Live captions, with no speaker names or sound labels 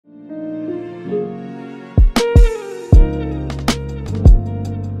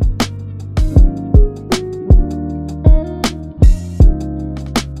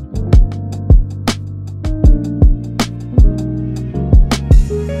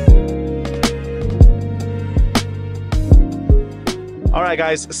All right,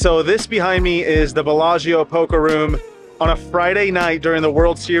 guys, so this behind me is the Bellagio poker room on a Friday night during the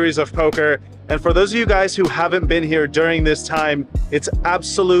World Series of Poker. And for those of you guys who haven't been here during this time, it's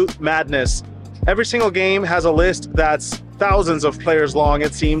absolute madness. Every single game has a list that's thousands of players long,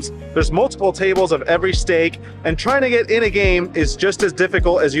 it seems. There's multiple tables of every stake, and trying to get in a game is just as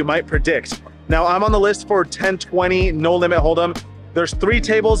difficult as you might predict. Now, I'm on the list for 10-20 no limit hold'em. There's 3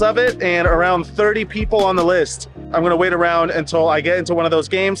 tables of it and around 30 people on the list. I'm gonna wait around until I get into one of those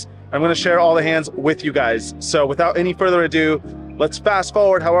games. I'm gonna share all the hands with you guys. So without any further ado, let's fast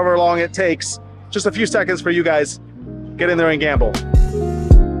forward however long it takes. Just a few seconds for you guys. Get in there and gamble.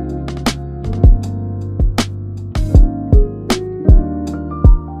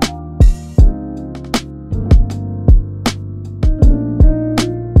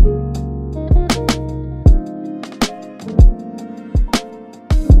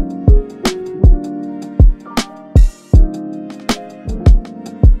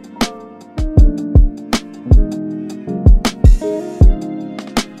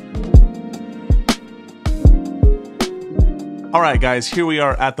 All right, guys, here we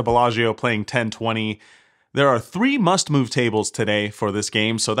are at the Bellagio playing 10-20. There are 3 must-move tables today for this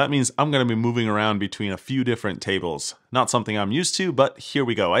game, so that means I'm going to be moving around between a few different tables. Not something I'm used to, but here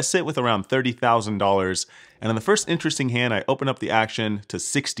we go. I sit with around $30,000, and in the first interesting hand, I open up the action to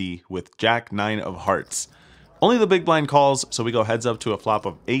 60 with Jack-9 of hearts. Only the big blind calls, so we go heads up to a flop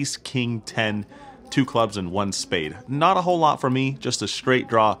of Ace, King, 10, 2 clubs, and 1 spade. Not a whole lot for me, just a straight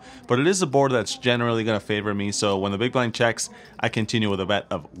draw, but it is a board that's generally going to favor me, so when the big blind checks, I continue with a bet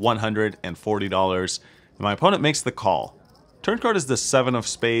of $140, and my opponent makes the call. Turn card is the 7 of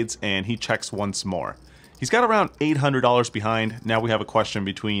spades, and he checks once more. He's got around $800 behind. Now we have a question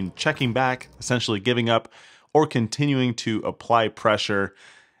between checking back, essentially giving up, or continuing to apply pressure,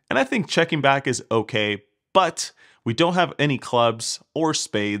 and I think checking back is okay, but we don't have any clubs or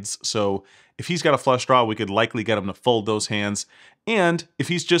spades, so if he's got a flush draw, we could likely get him to fold those hands. And if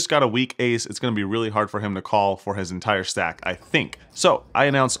he's just got a weak ace, it's going to be really hard for him to call for his entire stack, I think. So I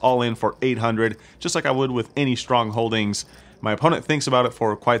announced all in for 800, just like I would with any strong holdings. My opponent thinks about it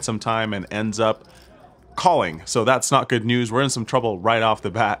for quite some time and ends up calling. So that's not good news. We're in some trouble right off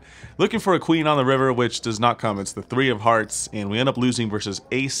the bat. Looking for a queen on the river, which does not come. It's the 3 of hearts, and we end up losing versus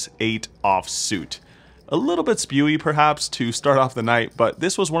Ace 8 offsuit. A little bit spewy perhaps to start off the night, but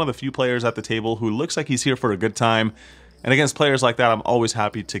this was one of the few players at the table who looks like he's here for a good time, and against players like that I'm always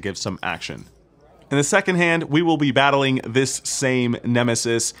happy to give some action. In the second hand, we will be battling this same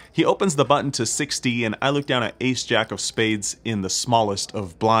nemesis. He opens the button to 60, and I look down at Ace Jack of spades in the smallest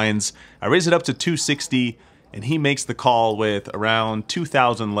of blinds. I raise it up to 260, and he makes the call with around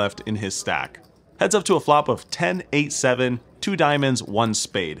 2,000 left in his stack. Heads up to a flop of 10, 8, 7, 2 diamonds, 1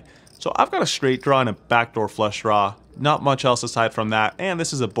 spade. So I've got a straight draw and a backdoor flush draw, not much else aside from that, and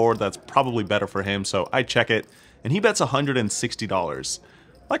this is a board that's probably better for him, so I check it, and he bets $160.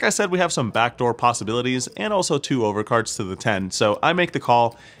 Like I said, we have some backdoor possibilities, and also 2 overcards to the 10, so I make the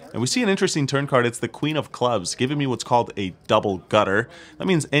call, and we see an interesting turn card. It's the Queen of Clubs, giving me what's called a double gutter. That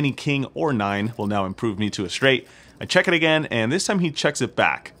means any king or 9 will now improve me to a straight. I check it again, and this time he checks it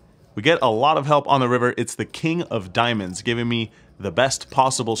back. We get a lot of help on the river. It's the King of Diamonds, giving me the best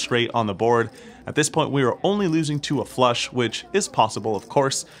possible straight on the board. At this point, we are only losing to a flush, which is possible, of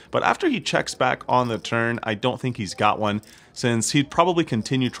course, but after he checks back on the turn, I don't think he's got one, since he'd probably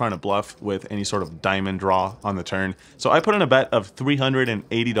continue trying to bluff with any sort of diamond draw on the turn. So I put in a bet of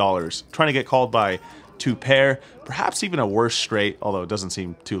 $380, trying to get called by 2 pair, perhaps even a worse straight, although it doesn't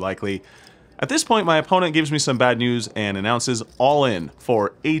seem too likely. At this point, my opponent gives me some bad news and announces all in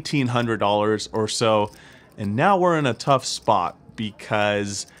for $1,800 or so, and now we're in a tough spot,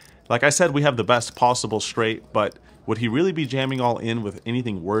 because, like I said, we have the best possible straight, but would he really be jamming all in with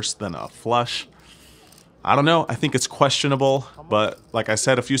anything worse than a flush? I don't know. I think it's questionable, but like I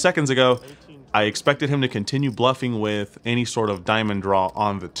said a few seconds ago, I expected him to continue bluffing with any sort of diamond draw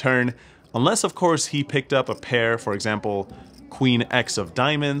on the turn, unless, of course, he picked up a pair, for example, Queen X of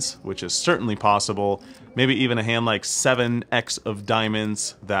diamonds, which is certainly possible. Maybe even a hand like 7X of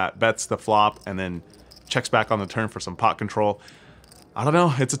diamonds that bets the flop and then checks back on the turn for some pot control. I don't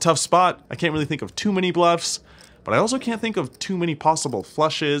know, it's a tough spot. I can't really think of too many bluffs, but I also can't think of too many possible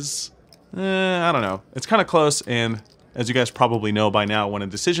flushes. I don't know. It's kind of close, and as you guys probably know by now, when a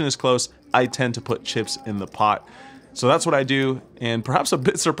decision is close, I tend to put chips in the pot. So that's what I do, and perhaps a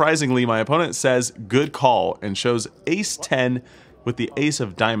bit surprisingly, my opponent says good call and shows Ace 10 with the Ace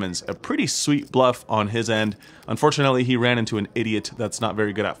of Diamonds, a pretty sweet bluff on his end. Unfortunately, he ran into an idiot that's not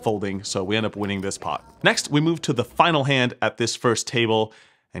very good at folding, so we end up winning this pot. Next, we move to the final hand at this first table,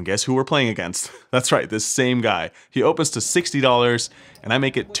 And guess who we're playing against? That's right, this same guy. He opens to $60, and I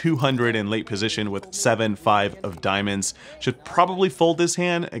make it 200 in late position with 7-5 of diamonds. Should probably fold this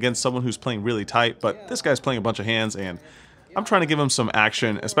hand against someone who's playing really tight, but this guy's playing a bunch of hands, and I'm trying to give him some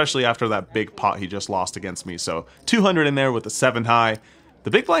action, especially after that big pot he just lost against me. So 200 in there with the 7 high.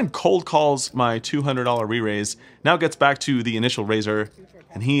 The big blind cold calls my $200 re-raise, now gets back to the initial raiser,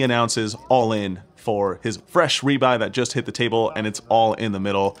 and he announces all in for his fresh rebuy that just hit the table, and it's all in the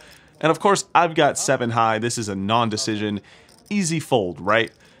middle. And of course, I've got 7 high. This is a non-decision, easy fold,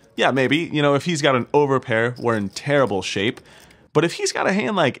 right? Yeah, maybe, you know, if he's got an overpair, we're in terrible shape. But if he's got a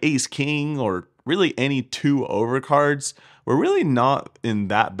hand like ace king or really any 2 overcards, we're really not in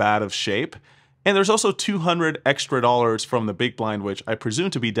that bad of shape. And there's also $200 extra from the big blind, which I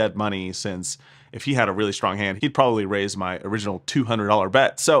presume to be dead money, since if he had a really strong hand, he'd probably raise my original $200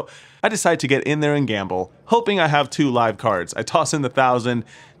 bet. So I decide to get in there and gamble, hoping I have 2 live cards. I toss in the 1,000.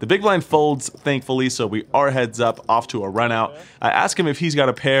 The big blind folds, thankfully, so we are heads up off to a run out. I ask him if he's got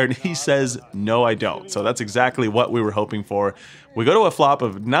a pair, and he says, no, I don't. So that's exactly what we were hoping for. We go to a flop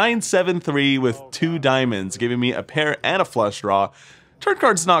of 9-7-3 with 2 diamonds, giving me a pair and a flush draw. Turn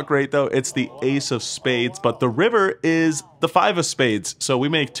card's not great though, it's the ace of spades, but the river is the 5 of spades, so we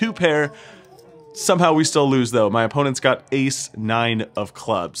make 2 pair. Somehow we still lose though. My opponent's got ace 9 of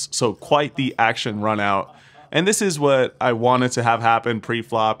clubs, so quite the action run out. And this is what I wanted to have happen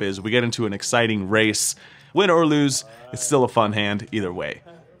pre-flop, is we get into an exciting race. Win or lose, it's still a fun hand either way.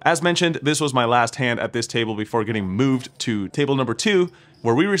 As mentioned, this was my last hand at this table before getting moved to table number 2,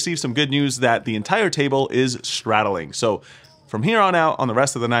 where we received some good news that the entire table is straddling. So from here on out, on the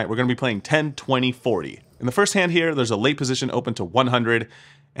rest of the night, we're going to be playing 10, 20, 40. In the first hand here, there's a late position open to 100,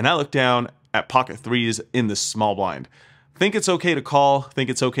 and I look down at pocket 3s in this small blind. Think it's okay to call, think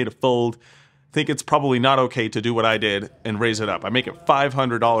it's okay to fold, think it's probably not okay to do what I did and raise it up. I make it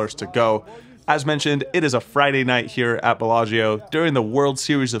 $500 to go. As mentioned, it is a Friday night here at Bellagio during the World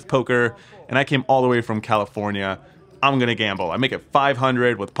Series of Poker, and I came all the way from California. I'm going to gamble. I make it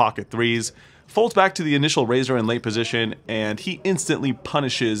 500 with pocket 3s. Folds back to the initial raiser in late position, and he instantly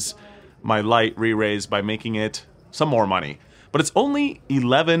punishes my light re-raise by making it some more money. But it's only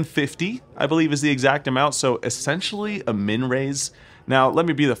 $11.50, I believe is the exact amount, so essentially a min raise. Now, let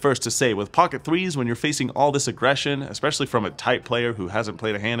me be the first to say, with pocket 3s, when you're facing all this aggression, especially from a tight player who hasn't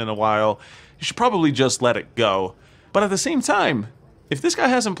played a hand in a while, you should probably just let it go. But at the same time, if this guy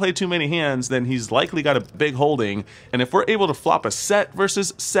hasn't played too many hands, then he's likely got a big holding, and if we're able to flop a set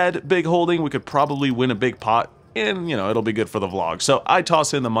versus said big holding, we could probably win a big pot, and, you know, it'll be good for the vlog. So I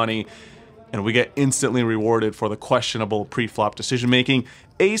toss in the money, and we get instantly rewarded for the questionable pre-flop decision-making.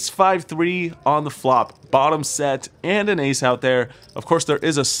 Ace 5-3 on the flop, bottom set, and an ace out there. Of course, there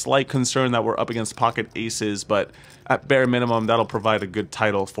is a slight concern that we're up against pocket aces, but at bare minimum, that'll provide a good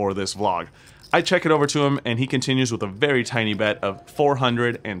title for this vlog. I check it over to him, and he continues with a very tiny bet of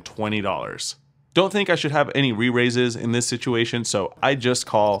 $420. Don't think I should have any re-raises in this situation, so I just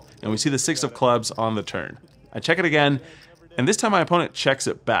call, and we see the 6 of clubs on the turn. I check it again, and this time my opponent checks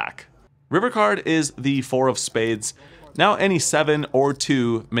it back. River card is the 4 of spades. Now any 7 or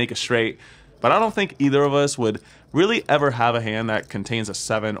 2 make a straight, but I don't think either of us would really ever have a hand that contains a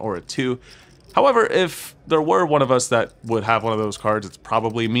 7 or a 2. However, if there were one of us that would have one of those cards, it's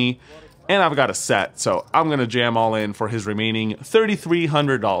probably me. And I've got a set, so I'm going to jam all in for his remaining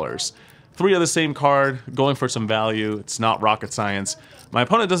 $3,300. 3 of the same card, going for some value. It's not rocket science. My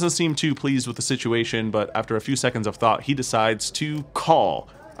opponent doesn't seem too pleased with the situation, but after a few seconds of thought, he decides to call.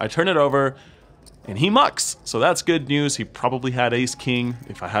 I turn it over, and he mucks. So that's good news. He probably had ace king,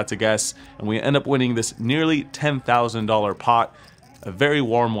 if I had to guess, and we end up winning this nearly $10,000 pot. A very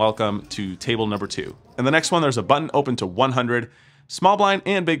warm welcome to table number 2. And the next one, there's a button open to 100. Small blind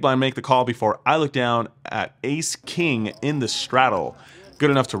and big blind make the call before I look down at ace king in the straddle. Good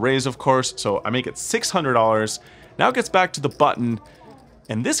enough to raise, of course, so I make it $600. Now it gets back to the button,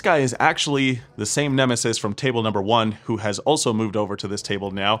 and this guy is actually the same nemesis from table number 1, who has also moved over to this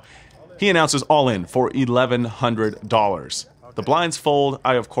table now. He announces all in for $1,100. The blinds fold,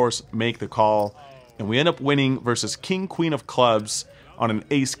 I of course make the call, and we end up winning versus king queen of clubs on an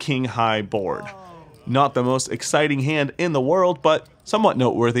ace king high board. Not the most exciting hand in the world, but somewhat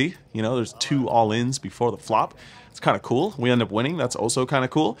noteworthy. You know, there's 2 all-ins before the flop. It's kind of cool. We end up winning. That's also kind of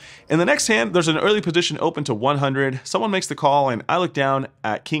cool. In the next hand, there's an early position open to 100. Someone makes the call, and I look down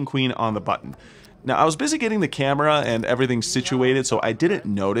at king queen on the button. Now, I was busy getting the camera and everything situated, so I didn't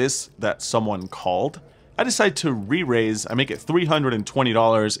notice that someone called. I decide to re-raise. I make it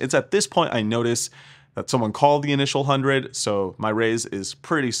 $320. It's at this point I notice that someone called the initial 100, so my raise is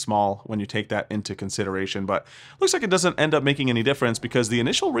pretty small when you take that into consideration, but looks like it doesn't end up making any difference because the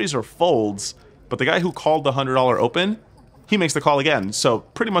initial raiser folds, but the guy who called the $100 open, he makes the call again, so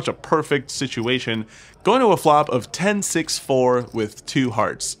pretty much a perfect situation. Going to a flop of 10-6-4 with 2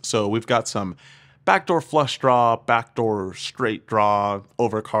 hearts, so we've got some backdoor flush draw, backdoor straight draw,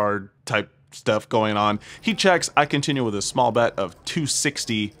 overcard type stuff going on. He checks, I continue with a small bet of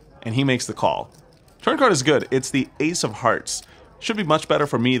 260, and he makes the call. Turn card is good, it's the ace of hearts. Should be much better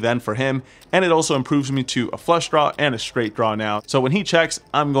for me than for him, and it also improves me to a flush draw and a straight draw now. So when he checks,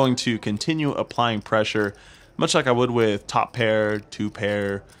 I'm going to continue applying pressure, much like I would with top pair, 2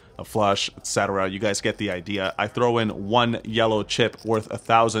 pair, a flush, etc. You guys get the idea. I throw in 1 yellow chip worth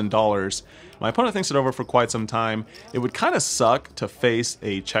 $1,000. My opponent thinks it over for quite some time. It would kind of suck to face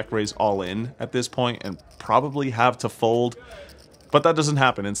a check raise all in at this point and probably have to fold, but that doesn't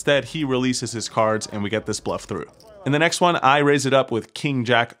happen. Instead, he releases his cards and we get this bluff through. In the next one, I raise it up with King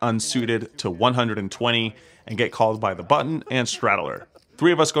Jack unsuited to 120 and get called by the button and straddler.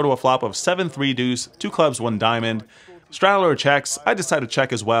 3 of us go to a flop of 7-3 deuce, 2 clubs, 1 diamond. Straddler checks, I decide to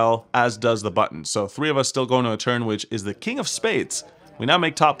check as well, as does the button. So 3 of us still go into a turn, which is the king of spades. We now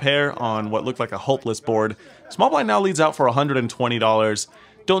make top pair on what looked like a hopeless board. Small blind now leads out for $120.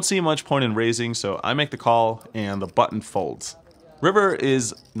 Don't see much point in raising, so I make the call and the button folds. River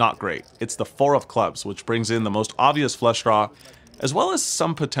is not great. It's the 4 of clubs, which brings in the most obvious flush draw, as well as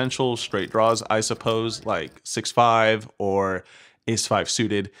some potential straight draws, I suppose, like 6-5 or ace-5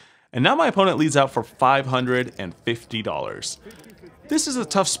 suited. And now my opponent leads out for $550. This is a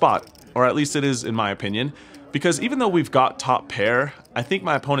tough spot, or at least it is in my opinion, because even though we've got top pair, I think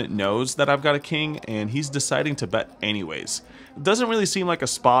my opponent knows that I've got a king and he's deciding to bet anyways. It doesn't really seem like a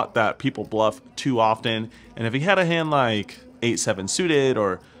spot that people bluff too often, and if he had a hand like 8-7 suited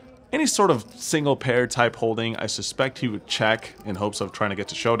or any sort of single pair type holding, I suspect he would check in hopes of trying to get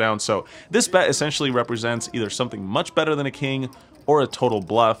to showdown. So this bet essentially represents either something much better than a king or a total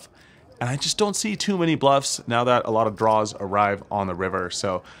bluff. And I just don't see too many bluffs now that a lot of draws arrive on the river.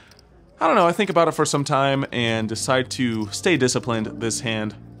 So I don't know, I think about it for some time and decide to stay disciplined this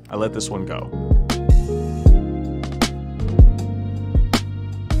hand. I let this one go.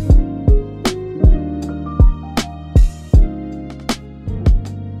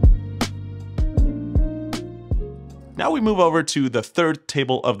 Now we move over to the 3rd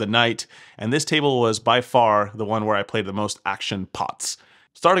table of the night, and this table was by far the one where I played the most action pots.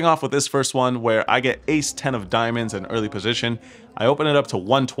 Starting off with this first one where I get ace-10 of diamonds in early position, I open it up to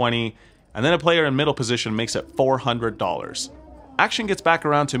 120, and then a player in middle position makes it $400. Action gets back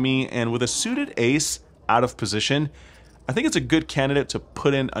around to me, and with a suited ace out of position, I think it's a good candidate to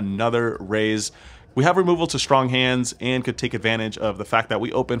put in another raise. We have removal to strong hands and could take advantage of the fact that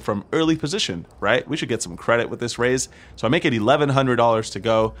we open from early position, right? We should get some credit with this raise. So I make it $1,100 to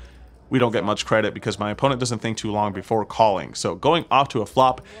go. We don't get much credit because my opponent doesn't think too long before calling. So going off to a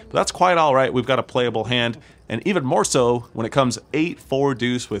flop, but that's quite all right. We've got a playable hand, and even more so when it comes 8-4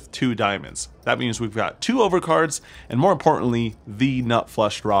 deuce with 2 diamonds. That means we've got 2 overcards, and more importantly, the nut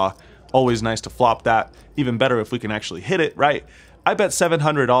flush draw. Always nice to flop that. Even better if we can actually hit it, right? I bet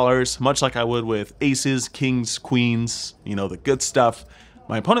 $700, much like I would with aces, kings, queens, you know, the good stuff.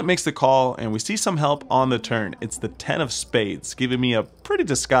 My opponent makes the call, and we see some help on the turn. It's the 10 of spades, giving me a pretty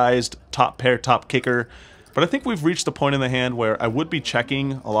disguised top pair, top kicker. But I think we've reached the point in the hand where I would be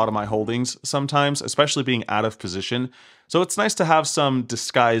checking a lot of my holdings sometimes, especially being out of position. So it's nice to have some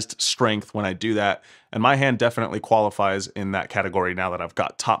disguised strength when I do that. And my hand definitely qualifies in that category now that I've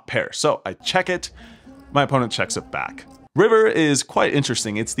got top pair. So I check it, my opponent checks it back. River is quite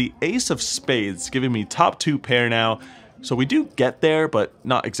interesting. It's the ace of spades, giving me top 2 pair now. So we do get there, but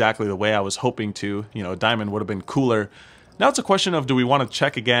not exactly the way I was hoping to. You know, a diamond would have been cooler. Now it's a question of, do we want to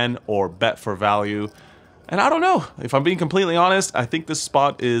check again or bet for value? And I don't know. If I'm being completely honest, I think this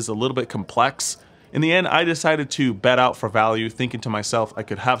spot is a little bit complex. In the end, I decided to bet out for value, thinking to myself I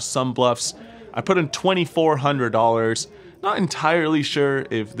could have some bluffs. I put in $2,400. Not entirely sure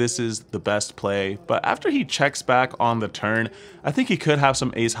if this is the best play, but after he checks back on the turn, I think he could have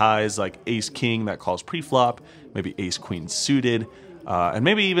some ace highs like ace king that calls pre-flop, maybe ace queen suited, and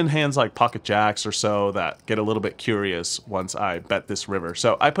maybe even hands like pocket jacks or so that get a little bit curious once I bet this river.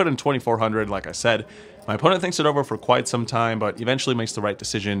 So I put in $2,400, like I said. My opponent thinks it over for quite some time, but eventually makes the right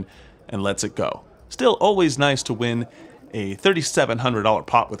decision and lets it go. Still always nice to win a $3,700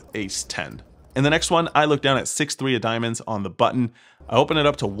 pot with ace-10. In the next one, I look down at 6-3 of diamonds on the button. I open it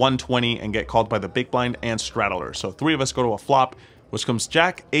up to 120 and get called by the big blind and straddler. So 3 of us go to a flop, which comes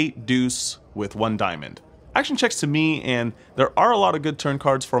jack 8 deuce with 1 diamond. Action checks to me, and there are a lot of good turn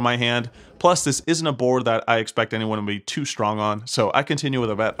cards for my hand. Plus, this isn't a board that I expect anyone to be too strong on, so I continue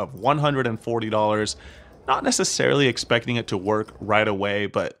with a bet of $140. Not necessarily expecting it to work right away,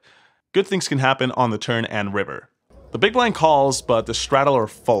 but good things can happen on the turn and river. The big blind calls, but the straddler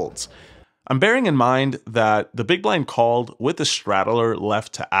folds. I'm bearing in mind that the big blind called with the straddler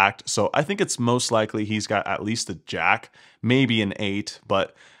left to act, so I think it's most likely he's got at least a jack, maybe an 8,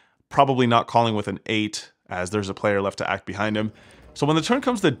 but probably not calling with an 8 as there's a player left to act behind him. So when the turn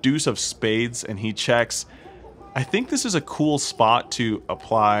comes the deuce of spades and he checks, I think this is a cool spot to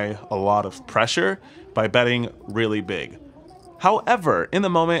apply a lot of pressure by betting really big. However, in the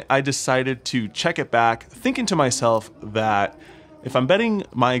moment, I decided to check it back, thinking to myself that if I'm betting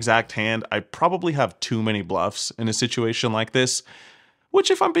my exact hand, I probably have too many bluffs in a situation like this, which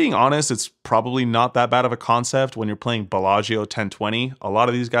if I'm being honest, it's probably not that bad of a concept when you're playing Bellagio 1020. A lot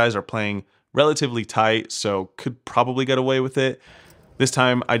of these guys are playing relatively tight, so could probably get away with it. This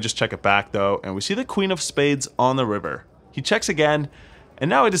time, I just check it back though, and we see the queen of spades on the river. He checks again, and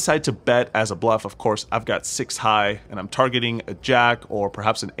now I decide to bet as a bluff. Of course, I've got 6 high, and I'm targeting a jack or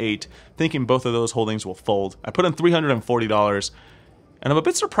perhaps an 8, thinking both of those holdings will fold. I put in $340, and I'm a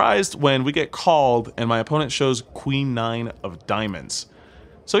bit surprised when we get called and my opponent shows queen 9 of diamonds.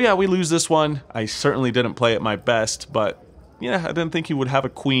 So yeah, we lose this one. I certainly didn't play it my best, but yeah, I didn't think he would have a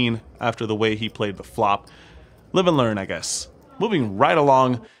queen after the way he played the flop. Live and learn, I guess. Moving right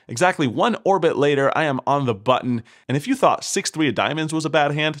along, exactly 1 orbit later, I am on the button, and if you thought 6-3 of diamonds was a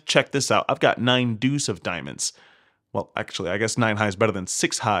bad hand, check this out. I've got 9 deuce of diamonds. Well, actually, I guess 9 high is better than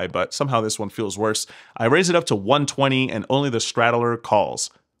 6 high, but somehow this one feels worse. I raise it up to 120, and only the straddler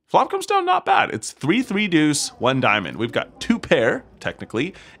calls. Flop comes down not bad. It's 3-3 deuce, 1 diamond. We've got 2 pair,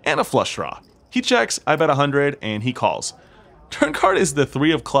 technically, and a flush draw. He checks, I bet 100, and he calls. Turn card is the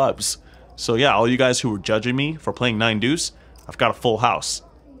 3 of clubs. So yeah, all you guys who were judging me for playing 9 deuce, I've got a full house.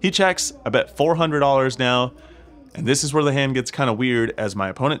 He checks, I bet $400 now, and this is where the hand gets kind of weird as my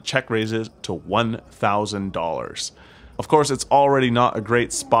opponent check raises to $1,000. Of course, it's already not a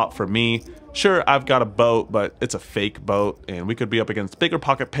great spot for me. Sure, I've got a boat, but it's a fake boat, and we could be up against bigger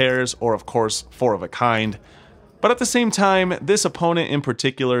pocket pairs, or of course, 4 of a kind. But at the same time, this opponent in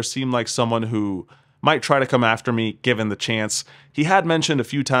particular seemed like someone who might try to come after me given the chance. He had mentioned a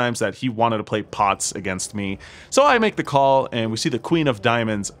few times that he wanted to play pots against me. So I make the call, and we see the queen of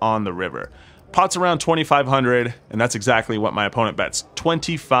diamonds on the river. Pot's around 2,500, and that's exactly what my opponent bets.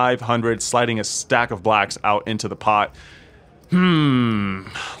 2,500, sliding a stack of blacks out into the pot.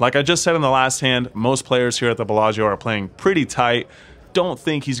 Like I just said in the last hand, most players here at the Bellagio are playing pretty tight. Don't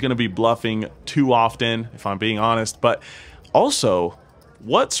think he's going to be bluffing too often, if I'm being honest. But also,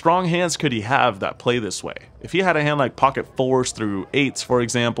 what strong hands could he have that play this way? If he had a hand like pocket 4s through 8s, for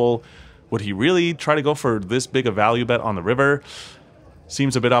example, would he really try to go for this big a value bet on the river?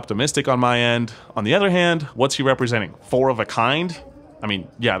 Seems a bit optimistic on my end. On the other hand, what's he representing? 4 of a kind? I mean,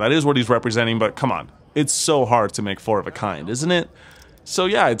 yeah, that is what he's representing, but come on. It's so hard to make 4 of a kind, isn't it? So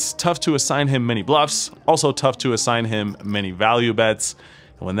yeah, it's tough to assign him many bluffs, also tough to assign him many value bets.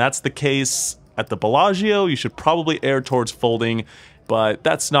 And when that's the case, at the Bellagio, you should probably err towards folding, but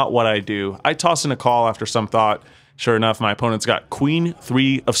that's not what I do. I toss in a call after some thought. Sure enough, my opponent's got queen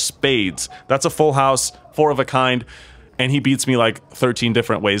 3 of spades. That's a full house, 4 of a kind, and he beats me like 13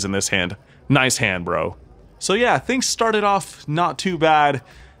 different ways in this hand. Nice hand, bro. So yeah, things started off not too bad.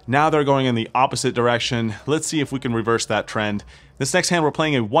 Now they're going in the opposite direction. Let's see if we can reverse that trend. This next hand, we're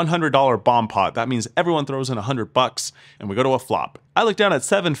playing a $100 bomb pot. That means everyone throws in $100, and we go to a flop. I look down at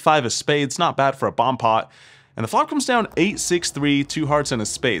 7-5 of spades, not bad for a bomb pot. And the flop comes down 8-6-3, 2 hearts and a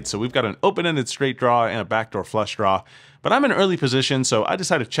spade. So we've got an open-ended straight draw and a backdoor flush draw. But I'm in early position, so I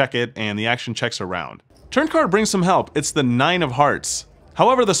decide to check it, and the action checks around. Turn card brings some help. It's the 9 of hearts.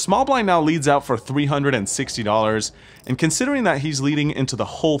 However, the small blind now leads out for $360, and considering that he's leading into the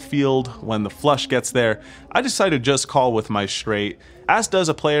whole field when the flush gets there, I decide to just call with my straight, as does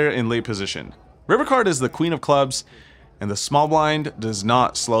a player in late position. River card is the queen of clubs, and the small blind does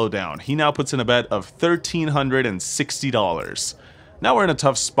not slow down. He now puts in a bet of $1,360. Now we're in a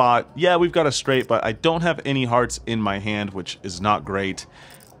tough spot. Yeah, we've got a straight, but I don't have any hearts in my hand, which is not great.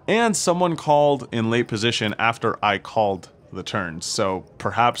 And someone called in late position after I called the turn, so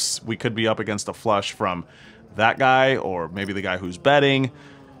perhaps we could be up against a flush from that guy, or maybe the guy who's betting.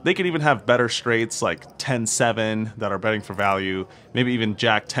 They could even have better straights like 10-7 that are betting for value, maybe even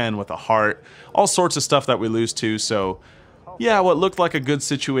Jack 10 with a heart, all sorts of stuff that we lose to. So yeah, what looked like a good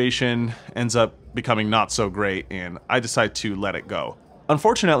situation ends up becoming not so great, and I decide to let it go.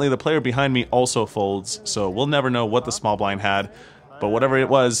 Unfortunately, the player behind me also folds, so we'll never know what the small blind had, but whatever it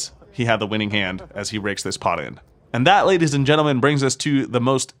was, he had the winning hand as he rakes this pot in. And that, ladies and gentlemen, brings us to the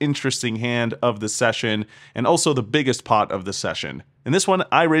most interesting hand of the session, and also the biggest pot of the session. In this one,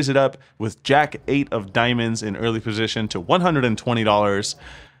 I raise it up with Jack 8 of diamonds in early position to $120.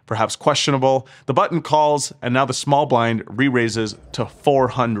 Perhaps questionable. The button calls, and now the small blind re-raises to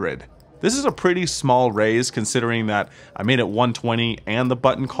 400. This is a pretty small raise considering that I made it 120 and the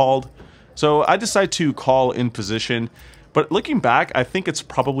button called. So I decide to call in position. But looking back, I think it's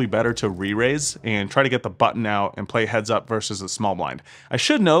probably better to re-raise and try to get the button out and play heads up versus the small blind. I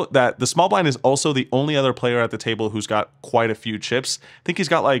should note that the small blind is also the only other player at the table who's got quite a few chips. I think he's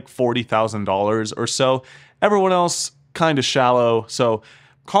got like $40,000 or so. Everyone else kind of shallow. So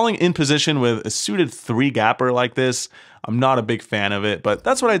calling in position with a suited 3-gapper like this, I'm not a big fan of it, but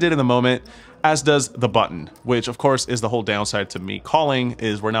that's what I did in the moment, as does the button, which of course is the whole downside to me calling,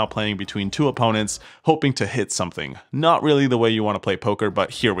 is we're now playing between 2 opponents, hoping to hit something. Not really the way you want to play poker,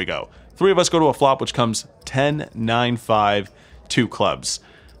 but here we go. 3 of us go to a flop, which comes 10, 9, 5, 2 clubs.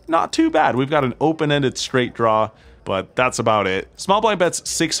 Not too bad. We've got an open-ended straight draw, but that's about it. Small blind bets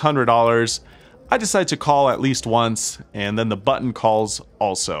 $600. I decide to call at least once, and then the button calls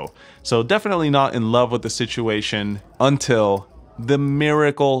also. So definitely not in love with the situation until the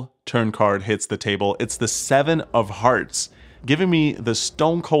miracle turn card hits the table. It's the 7 of hearts, giving me the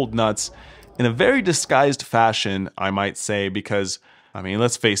stone cold nuts in a very disguised fashion, I might say, because, I mean,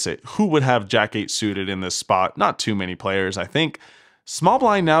 let's face it, who would have Jack 8 suited in this spot? Not too many players, I think. Small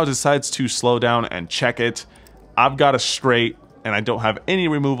blind now decides to slow down and check it. I've got a straight, and I don't have any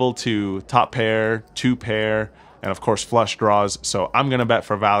removal to top pair, 2 pair, and of course flush draws, so I'm gonna bet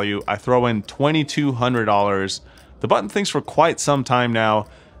for value. I throw in $2,200. The button thinks for quite some time now,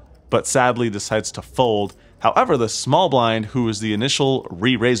 but sadly decides to fold. However, the small blind, who is the initial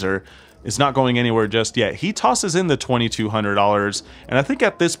re-raiser, is not going anywhere just yet. He tosses in the $2,200, and I think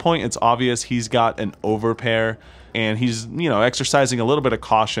at this point it's obvious he's got an overpair, and he's, you know, exercising a little bit of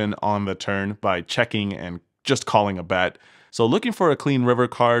caution on the turn by checking and just calling a bet. So looking for a clean river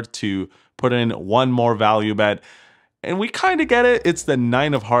card to put in one more value bet. And we kind of get it. It's the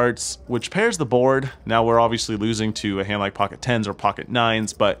 9 of hearts, which pairs the board. Now we're obviously losing to a hand like pocket 10s or pocket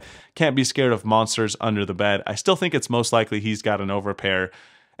 9s, but can't be scared of monsters under the bed. I still think it's most likely he's got an overpair.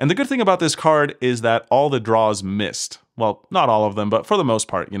 And the good thing about this card is that all the draws missed. Well, not all of them, but for the most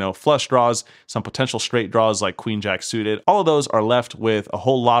part, you know, flush draws, some potential straight draws like queen jack suited, all of those are left with a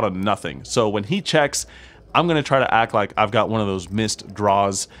whole lot of nothing. So when he checks, I'm going to try to act like I've got one of those missed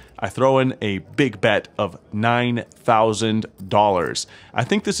draws. I throw in a big bet of $9,000. I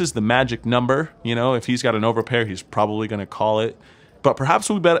think this is the magic number. You know, if he's got an overpair, he's probably going to call it. But perhaps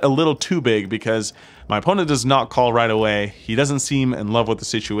we bet a little too big because my opponent does not call right away. He doesn't seem in love with the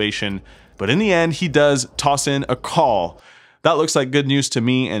situation. But in the end, he does toss in a call. That looks like good news to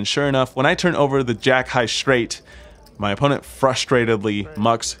me. And sure enough, when I turn over the jack high straight, my opponent frustratedly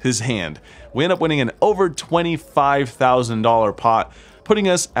mucks his hand. We end up winning an over $25,000 pot, putting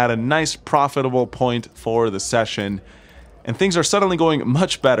us at a nice profitable point for the session. And things are suddenly going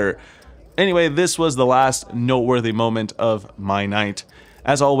much better. Anyway, this was the last noteworthy moment of my night.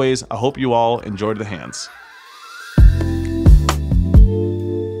 As always, I hope you all enjoyed the hands.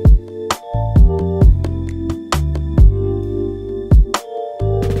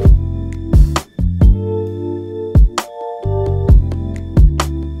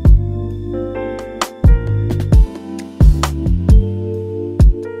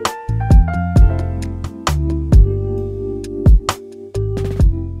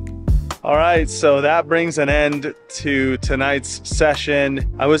 Alright, so that brings an end to tonight's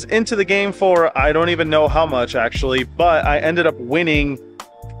session. I was into the game for I don't even know how much actually, but I ended up winning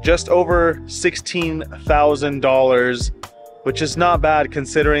just over $16,000, which is not bad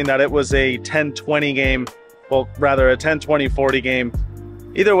considering that it was a 10-20 game, well rather a 10-20-40 game.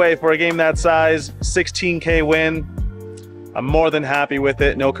 Either way, for a game that size, 16K win, I'm more than happy with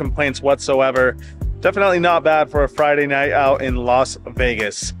it, no complaints whatsoever. Definitely not bad for a Friday night out in Las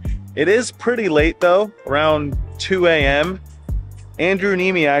Vegas. It is pretty late though, around 2 a.m. Andrew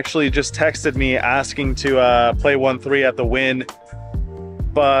Nemi actually just texted me asking to play 1-3 at the Wynn,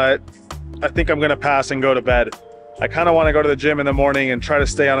 but I think I'm gonna pass and go to bed. I kind of want to go to the gym in the morning and try to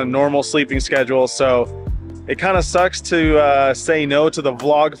stay on a normal sleeping schedule, so it kind of sucks to say no to the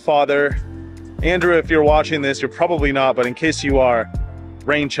vlog father. Andrew, if you're watching this, you're probably not, but in case you are,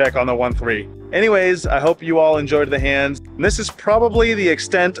 rain check on the 1-3. Anyways, I hope you all enjoyed the hands. And this is probably the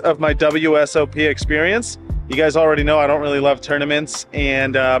extent of my WSOP experience. You guys already know I don't really love tournaments,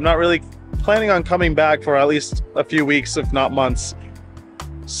 and I'm not really planning on coming back for at least a few weeks, if not months.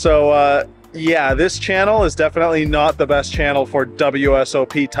 So Yeah, this channel is definitely not the best channel for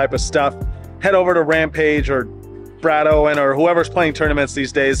WSOP type of stuff. Head over to Rampage or Brad Owen or whoever's playing tournaments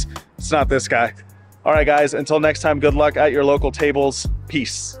these days. It's not this guy. All right, guys, until next time, good luck at your local tables.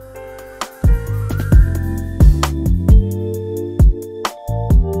 Peace.